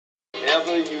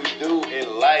whatever you do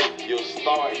in life, your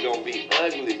start gonna be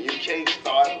ugly. You can't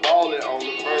start balling on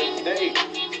the first day.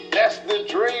 That's the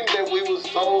dream that we was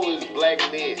sold as black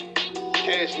men.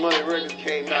 Cash Money Records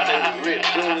came out, they was rich.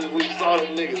 Soon as we saw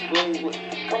them niggas, bling,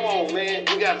 bling. Come on, man,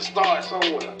 you gotta start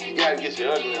somewhere. You gotta get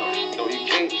your ugly on. No, you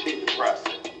can't cheat the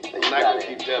process. I'm not gonna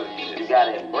keep telling you this. You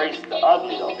gotta embrace the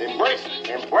ugly though. Embrace it.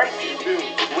 Embrace it.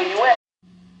 It's where you at.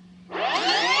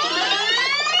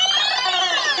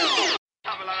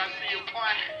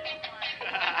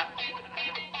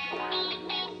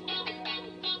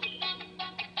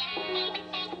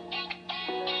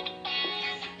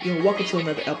 Yo, welcome to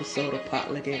another episode of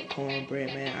Potluck and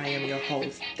Cornbread, man. I am your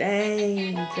host,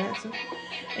 Dane Johnson.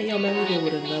 And yo, man, we're here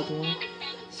with another one.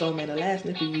 So, man, the last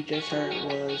nigga you just heard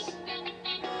was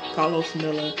Carlos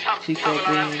Miller, Chico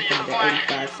Green from the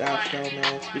 85 South Show,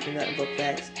 man. Speaking nothing but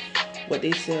facts. What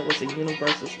they said was a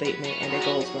universal statement, and it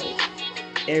goes for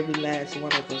every last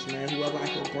one of us, man. Whoever I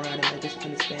can grind, and just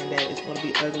understand that it's going to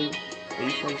be ugly when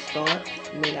you first start.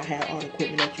 You may not have all the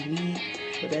equipment that you need,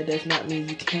 but that does not mean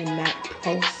you cannot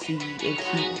proceed and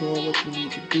keep doing what you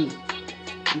need to do.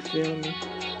 You feel me?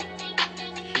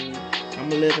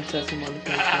 I'm a living testimony for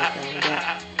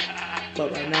that.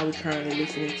 But right now we're currently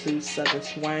listening to Southern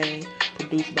Swang,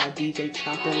 produced by DJ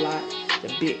Chopper Lot,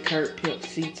 the Big Kurt Pimp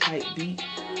C type beat.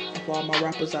 And for all my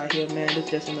rappers out here, man,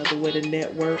 it's just another way to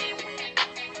network.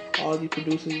 All these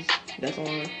producers that's on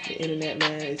the internet,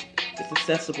 man, it's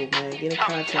accessible, man. Get in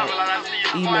contact,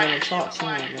 email and talk to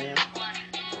them, man.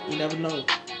 You never know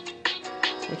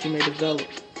what you may develop.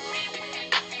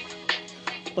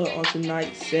 But on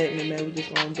tonight's segment, man, we're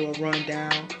just going to do a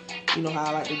rundown. You know how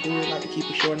I like to do it. I like to keep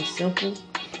it short and simple.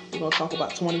 We're going to talk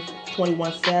about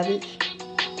 21 Savage,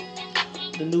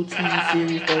 the new TV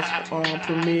series that's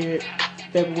premiered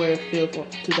February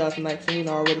 5th, 2019,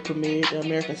 already premiered, The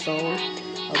American Soul,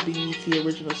 a BET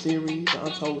original series, The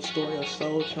Untold Story of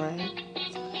Soul Train.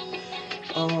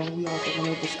 We also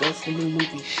going to discuss the new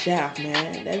movie Shaft,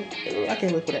 man. I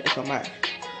can't wait for that to come out.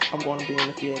 I'm going to be in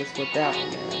the theaters for that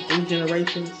one, man. 3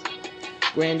 generations,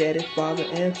 granddaddy, father,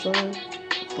 and son.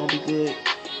 It's going to be good.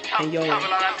 And yo,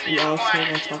 we also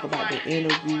going to talk about the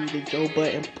interview, the Joe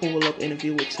Budden pull-up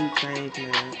interview with 2 Chainz,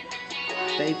 man.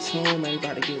 Stay tuned, man.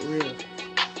 About to get real.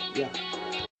 Yeah.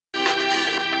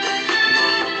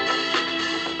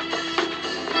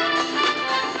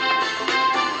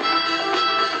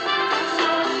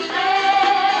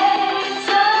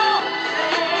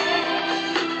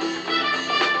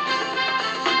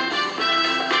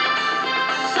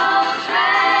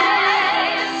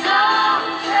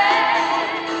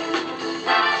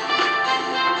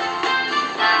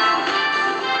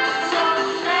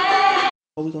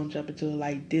 We're going to jump into it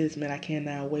like this, man. I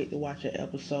cannot wait to watch an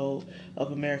episode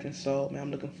of American Soul, man.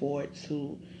 I'm looking forward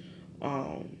to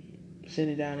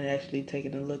sitting down and actually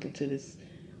taking a look into this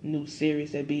new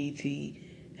series that BET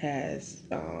has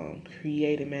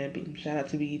created, man. Shout out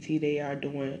to BET. They are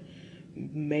doing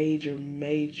major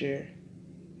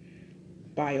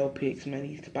biopics, man.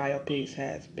 These biopics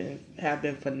have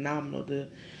been phenomenal.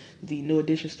 The New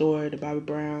Edition story, the Bobby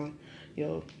Brown,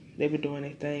 they've been doing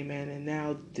their thing, man. And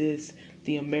now this,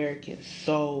 The American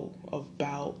Soul,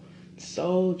 about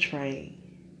Soul Train.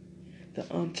 The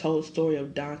untold story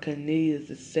of Don Cornelius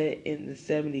is set in the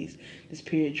 70s. This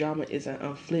period drama is an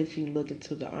unflinching look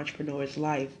into the entrepreneur's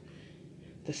life,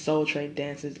 the Soul Train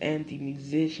dancers, and the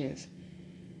musicians.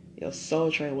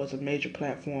 Soul Train was a major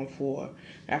platform for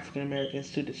African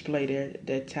Americans to display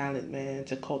their talent, man,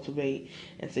 to cultivate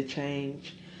and to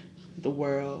change the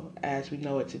world as we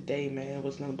know it today, man. It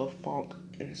was nothing but funk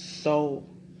and soul.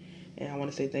 And I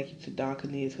want to say thank you to Don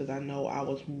Cornelius, because I know I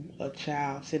was a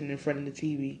child sitting in front of the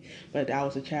TV, but I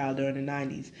was a child during the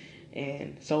 90s.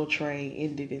 And Soul Train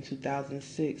ended in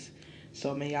 2006.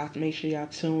 So, man, y'all make sure y'all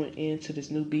tune in to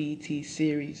this new BET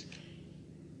series,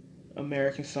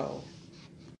 American Soul.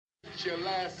 It's your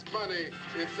last money.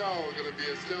 It's all going to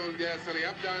be a Stone Gas, honey.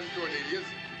 I'm Don Cornelius.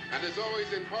 And as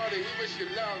always in party, we wish you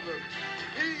love,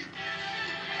 peace,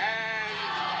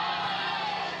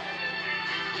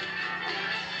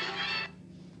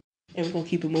 and we're going to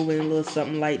keep it moving a little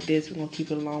something like this. We're going to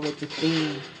keep it along with the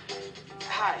theme.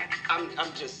 Hi, I'm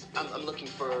looking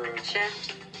for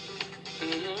Chef.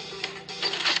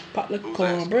 Potluck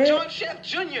Cornbread. John Chef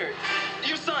Jr.,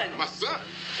 your son. My son?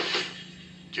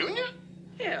 Junior?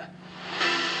 Yeah.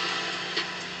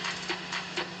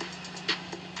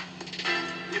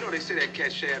 You know, they say that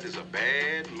Cat Shaft is a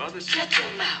bad mother. Shut your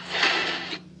mouth.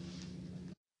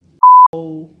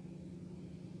 Oh,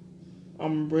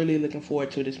 I'm really looking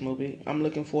forward to this movie. I'm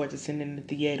looking forward to sitting in the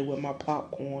theater with my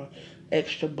popcorn,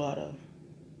 extra butter.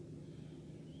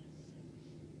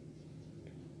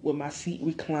 with my seat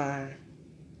reclined.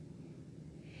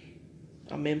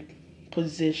 I'm in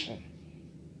position.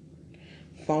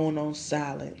 Phone on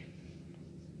silent.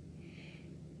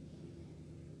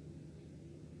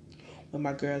 With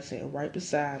my girl sitting right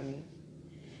beside me.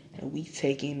 And we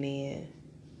taking in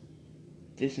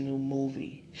this new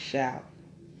movie, Shout.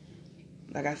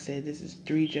 Like I said, this is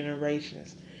 3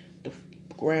 generations. The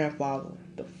grandfather,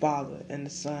 the father, and the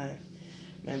son.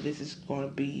 Man, this is going to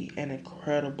be an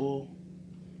incredible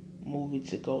movie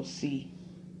to go see.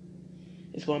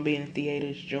 It's going to be in the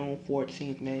theaters June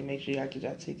 14th, man. Make sure y'all get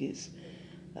y'all tickets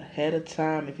ahead of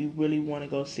time if you really want to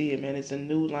go see it, man. It's a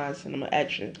New Line Cinema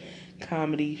action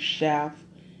comedy, Shaft.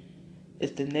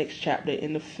 It's the next chapter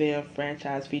in the film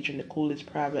franchise featuring the coolest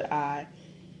private eye.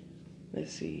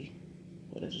 Let's see.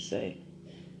 What does it say?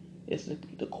 It's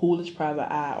the coolest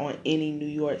private eye on any New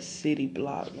York City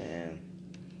block, man.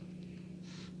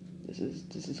 This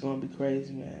is going to be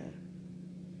crazy, man.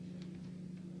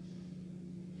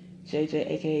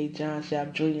 JJ, a.k.a. John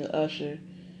Shaft Jr. Usher,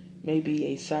 may be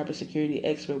a cybersecurity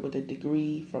expert with a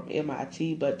degree from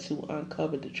MIT, but to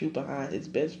uncover the truth behind his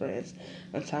best friend's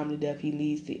untimely death, he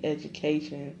needs the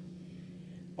education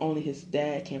only his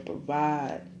dad can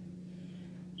provide.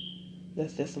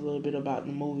 That's just a little bit about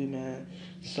the movie, man.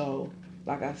 So,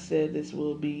 like I said, this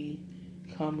will be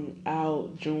coming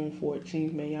out June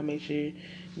 14th, man. Y'all make sure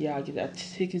y'all get y'all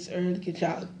tickets early. Get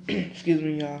y'all, excuse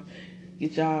me, y'all.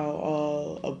 Get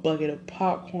y'all a bucket of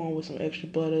popcorn with some extra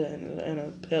butter and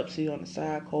a Pepsi on the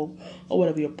side, Coke, or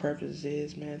whatever your preference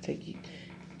is, man.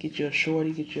 Get you a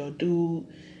shorty, get you a dude,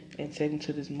 and take them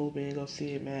to this movie and go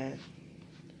see it, man.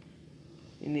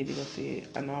 You need to go see it.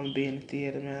 I know I'm gonna be in the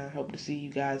theater, man. I hope to see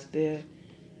you guys there.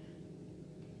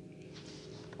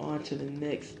 On to the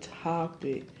next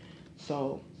topic.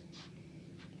 So,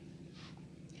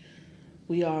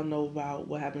 we all know about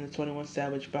what happened to 21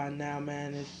 Savage by now,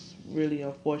 man. It's really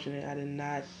unfortunate.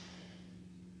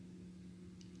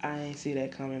 I ain't see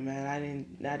that coming, man. I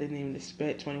didn't even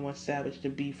expect 21 Savage to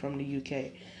be from the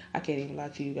UK. I can't even lie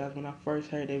to you guys. When I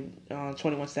first heard that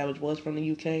 21 Savage was from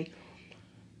the UK,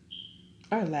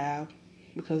 I laughed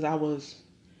because I was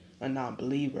a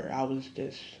non-believer. I was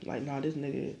just like, nah, this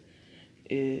nigga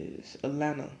is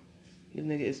Atlanta. This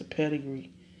nigga is a pedigree.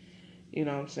 You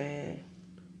know what I'm saying?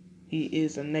 He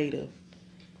is a native.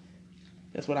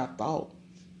 That's what I thought.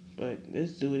 But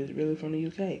this dude is really from the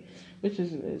UK, which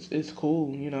is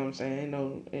cool. You know what I'm saying?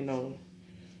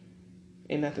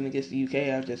 Ain't nothing against the UK.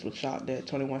 I just was shocked that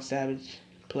 21 Savage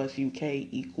plus UK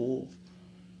equal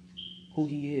who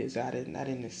he is. I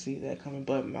didn't see that coming.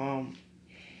 But on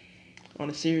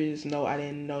a serious note, I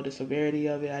didn't know the severity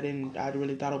of it. I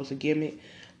really thought it was a gimmick.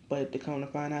 But to come to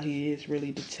find out, he is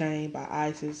really detained by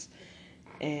ISIS,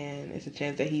 and it's a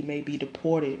chance that he may be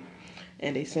deported.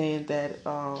 And they saying that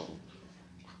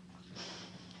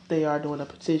they are doing a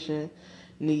petition,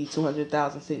 need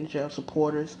 200,000 signature of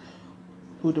supporters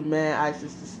who demand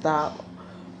ISIS to stop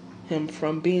him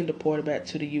from being deported back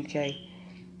to the UK.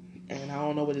 And I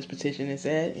don't know where this petition is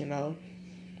at,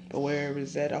 but wherever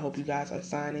it's at, I hope you guys are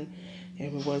signing.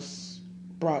 If it was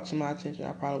brought to my attention,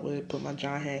 I probably would put my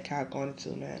John Hancock on it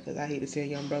too, man, because I hate to see a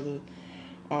young brother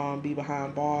be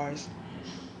behind bars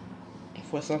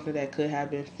for something that could have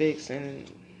been fixed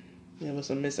and it was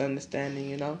a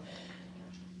misunderstanding, I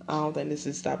don't think this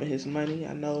is stopping his money.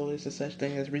 I know it's a such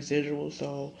thing as residual,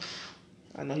 so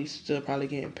I know he's still probably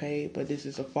getting paid, but this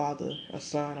is a father, a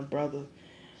son, a brother,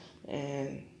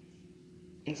 and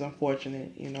it's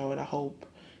unfortunate, and I hope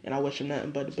and I wish him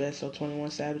nothing but the best. So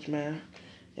 21 Savage, man,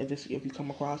 if you come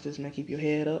across this, man, keep your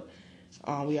head up.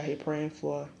 We out here praying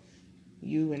for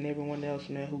you and everyone else,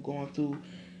 man, who going through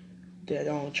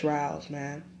their own trials,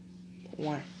 man.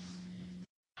 One.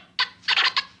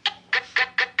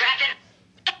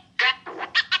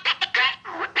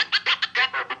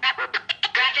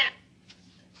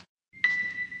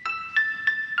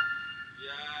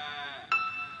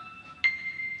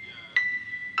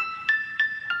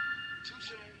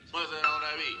 What's that on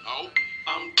that beat? Oh,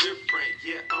 I'm different,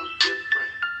 yeah, I'm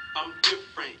different. I'm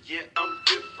different, yeah, I'm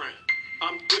different.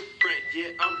 I'm different,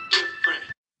 yeah, I'm different.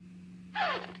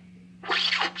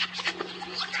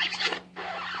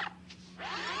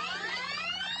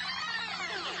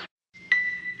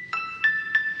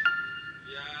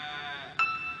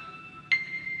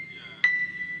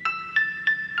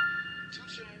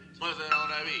 What's that on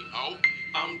that beat? Oh,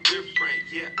 I'm different,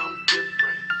 yeah, I'm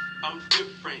different. I'm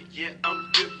different, yeah,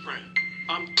 I'm different.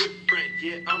 I'm different,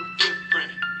 yeah, I'm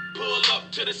different. Pull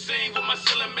up to the scene with my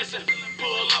ceiling missing.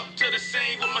 Pull up to the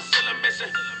scene with my ceiling missing.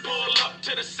 Pull up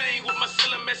to the scene with my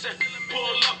ceiling missing.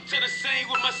 Pull up to the scene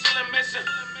with my ceiling missing.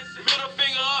 Middle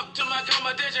finger up to my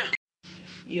competition.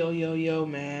 Yo,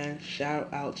 man.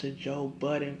 Shout out to Joe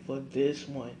Budden for this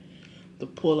one. The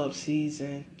Pull Up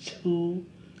Season 2,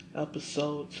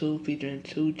 Episode 2, featuring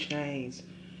 2 Chainz.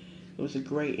 It was a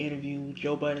great interview.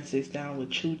 Joe Budden sits down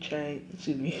with 2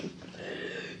 Chainz.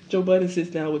 Joe Budden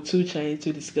sits down with 2 Chainz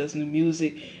to discuss new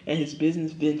music and his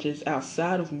business ventures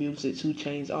outside of music. 2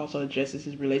 Chainz also addresses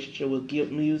his relationship with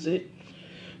Gilt Music,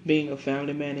 being a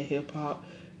family man in hip hop,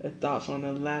 thoughts on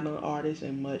Atlanta artists,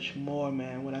 and much more,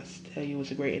 man. When I tell you it's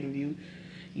a great interview,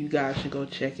 you guys should go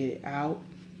check it out.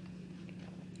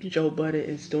 Joe Budden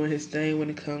is doing his thing when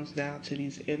it comes down to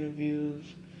these interviews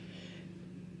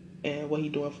and what he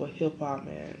doing for hip hop,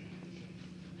 man.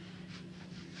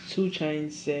 2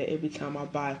 Chainz said, every time I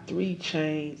buy 3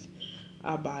 chains,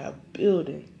 I buy a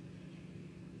building.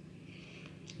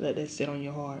 Let that sit on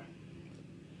your heart.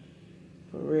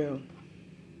 For real.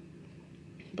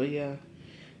 But yeah,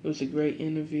 it was a great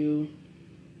interview.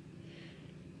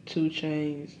 2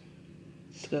 Chainz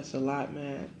discussed a lot,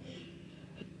 man.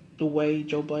 The way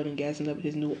Joe Budden gassing up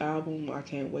his new album, I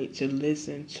can't wait to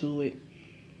listen to it.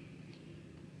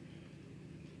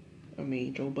 I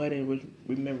mean, Joe Budden was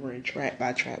remembering track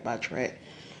by track by track.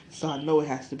 So I know it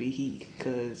has to be he,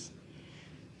 because,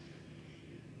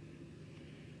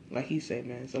 like he said,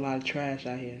 man, it's a lot of trash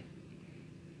out here.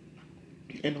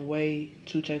 And the way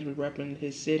 2 Chainz was repping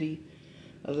his city,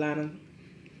 Atlanta,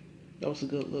 that was a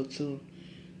good look too.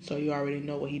 So you already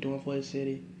know what he doing for his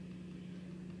city.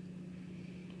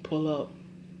 Pull Up,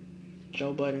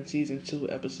 Joe Budden Season 2,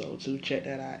 Episode 2. Check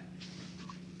that out.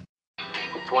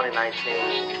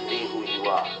 2019, be who you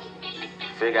are.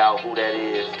 Figure out who that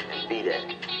is and be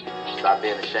that. Stop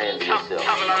being ashamed of yourself.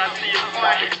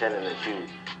 Stop pretending that you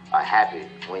are happy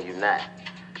when you're not.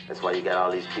 That's why you got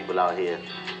all these people out here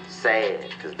sad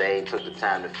because they ain't took the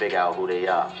time to figure out who they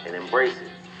are and embrace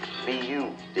it. Be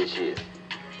you this year.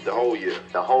 The whole year.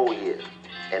 The whole year.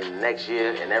 And next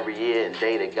year and every year and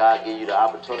day that God give you the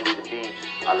opportunity to be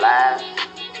alive,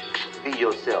 be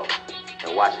yourself.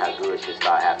 And watch how good shit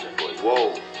start happening for you.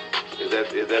 Whoa. Is that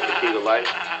the key to life?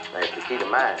 That's the key to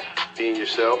mine. Being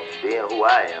yourself? Being who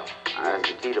I am. That's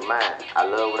the key to mine. I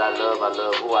love what I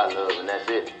love who I love, and that's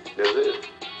it. That's it.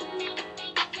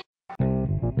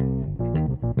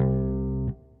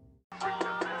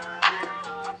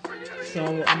 So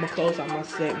I'm going to close out my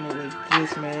segment with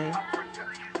this, man.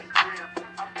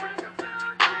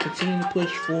 Continue to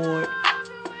push forward.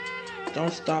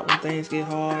 Don't stop when things get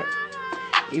hard.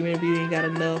 Even if you ain't got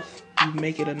enough, you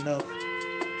make it enough.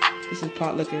 This is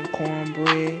Potluck and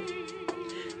Cornbread.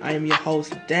 I am your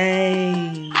host,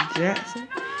 Dane Jackson,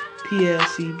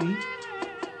 PLCB.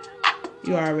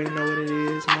 You already know what it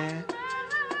is, man.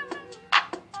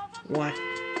 1.